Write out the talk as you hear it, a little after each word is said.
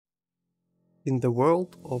In the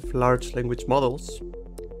world of large language models,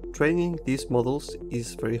 training these models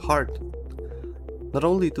is very hard. Not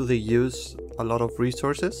only do they use a lot of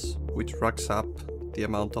resources, which racks up the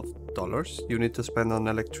amount of dollars you need to spend on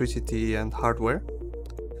electricity and hardware,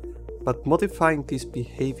 but modifying these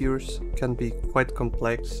behaviors can be quite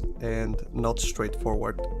complex and not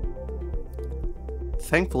straightforward.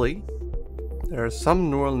 Thankfully, there are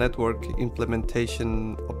some neural network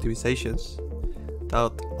implementation optimizations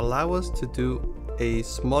that allow us to do a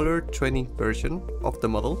smaller training version of the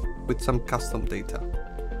model with some custom data.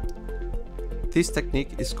 This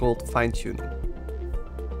technique is called fine-tuning.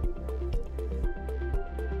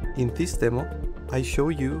 In this demo, I show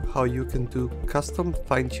you how you can do custom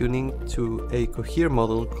fine-tuning to a Cohere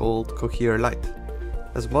model called Cohere Lite,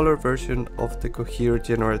 a smaller version of the Cohere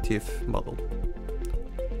Generative model.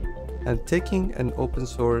 And taking an open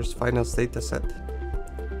source finance dataset,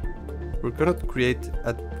 we're going to create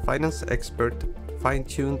a finance expert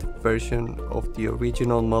fine-tuned version of the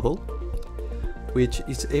original model, which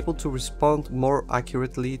is able to respond more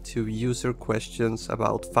accurately to user questions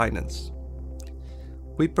about finance.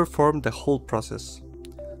 We perform the whole process,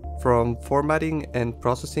 from formatting and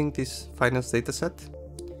processing this finance dataset,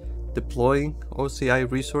 deploying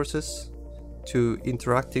OCI resources, to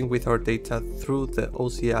interacting with our data through the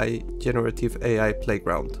OCI Generative AI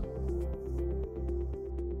playground.